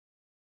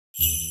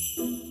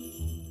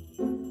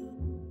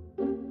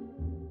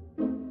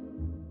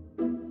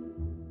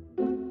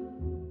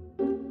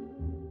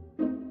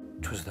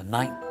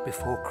night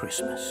before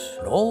Christmas,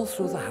 and all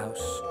through the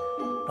house,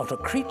 not a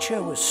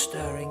creature was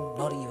stirring,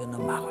 not even a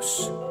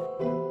mouse.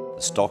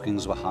 The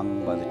stockings were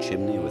hung by the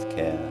chimney with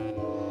care,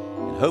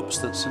 in hopes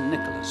that St.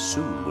 Nicholas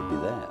soon would be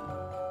there.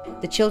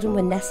 The children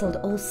were nestled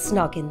all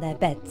snug in their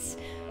beds,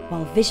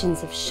 while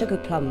visions of sugar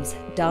plums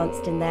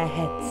danced in their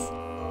heads.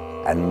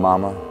 And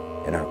Mama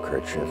in her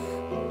kerchief,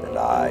 and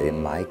I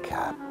in my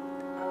cap,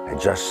 had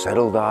just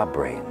settled our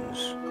brains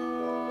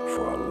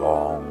for a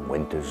long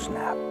winter's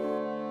nap.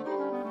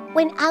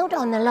 When out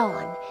on the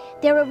lawn,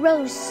 there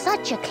arose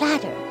such a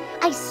clatter,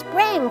 I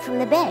sprang from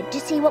the bed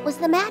to see what was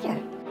the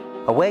matter.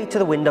 Away to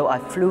the window I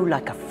flew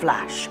like a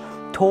flash,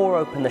 tore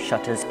open the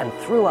shutters and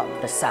threw up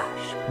the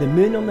sash. The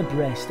moon on the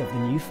breast of the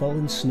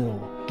new-fallen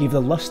snow gave the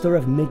lustre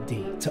of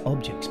midday to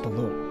objects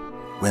below.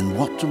 When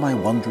what to my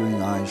wondering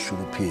eyes should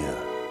appear?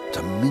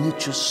 A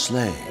miniature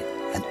sleigh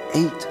and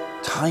 8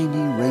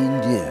 tiny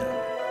reindeer.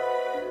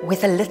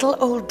 With a little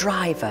old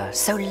driver,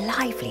 so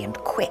lively and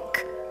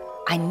quick,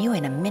 I knew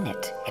in a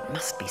minute it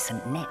must be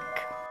St. Nick.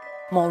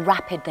 More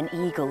rapid than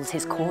eagles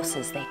his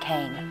coursers they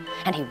came,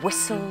 and he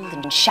whistled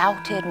and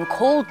shouted and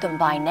called them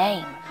by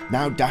name.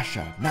 Now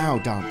Dasher, now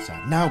Dancer,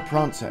 now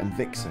Prancer and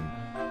Vixen.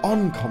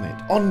 On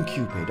Comet, on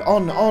Cupid,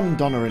 on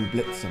Donner and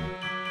Blitzen.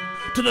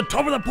 To the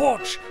top of the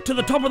porch, to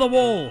the top of the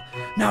wall.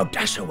 Now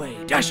dash away,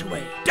 dash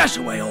away, dash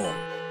away all.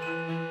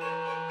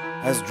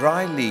 As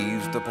dry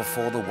leaves that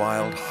before the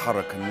wild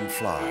hurricane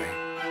fly,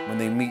 when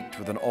they meet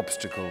with an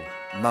obstacle,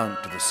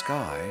 mount to the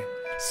sky.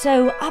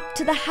 So up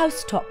to the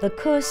housetop the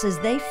coursers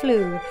they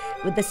flew,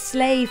 with the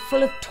sleigh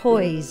full of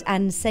toys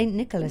and St.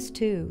 Nicholas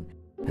too.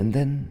 And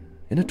then,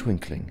 in a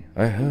twinkling,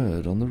 I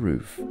heard on the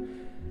roof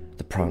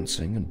the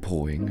prancing and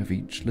pawing of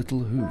each little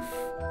hoof.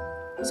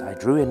 As I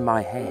drew in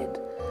my head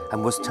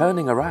and was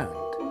turning around,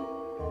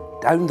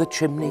 down the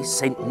chimney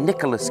St.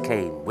 Nicholas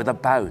came with a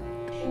bound.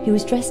 He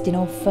was dressed in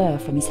old fur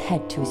from his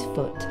head to his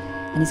foot,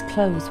 and his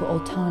clothes were all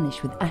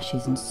tarnished with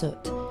ashes and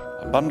soot.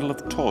 A bundle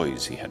of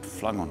toys he had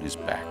flung on his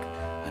back,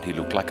 and he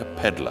looked like a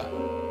peddler,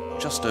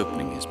 just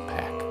opening his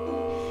pack.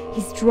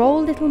 His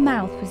droll little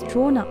mouth was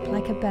drawn up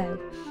like a bow,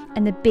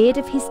 and the beard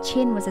of his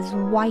chin was as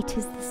white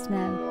as the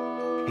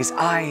snow. His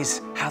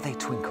eyes, how they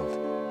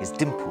twinkled, his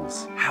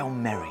dimples, how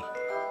merry.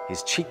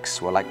 His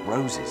cheeks were like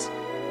roses,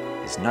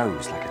 his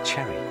nose like a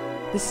cherry.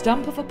 The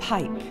stump of a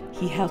pipe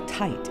he held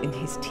tight in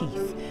his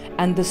teeth,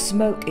 and the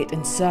smoke it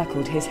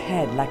encircled his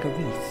head like a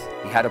wreath.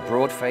 He had a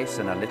broad face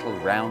and a little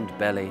round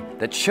belly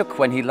that shook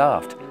when he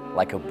laughed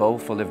like a bowl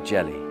full of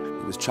jelly.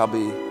 He was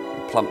chubby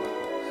and plump,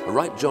 a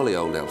right jolly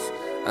old elf,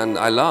 and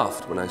I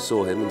laughed when I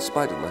saw him in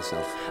spite of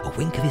myself. A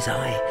wink of his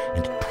eye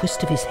and a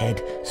twist of his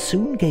head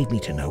soon gave me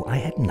to know I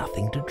had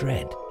nothing to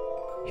dread.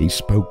 He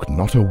spoke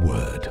not a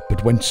word,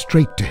 but went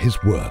straight to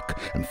his work,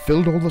 and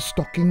filled all the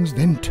stockings,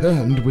 then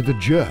turned with a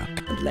jerk.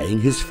 And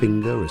laying his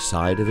finger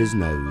aside of his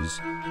nose,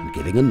 and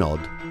giving a nod,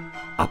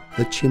 up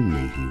the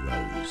chimney he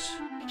rose.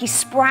 He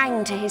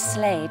sprang to his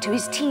sleigh, to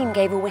his team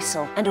gave a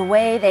whistle, and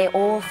away they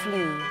all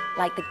flew,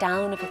 like the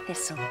down of a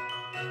thistle.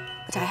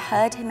 But I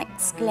heard him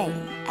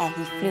exclaim, ere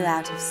he flew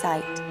out of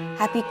sight,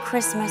 Happy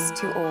Christmas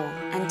to all,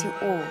 and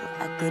to all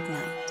a good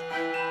night.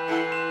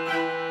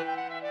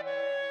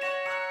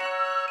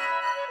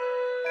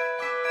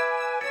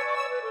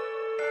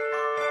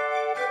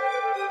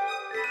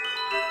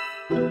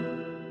 Thank you.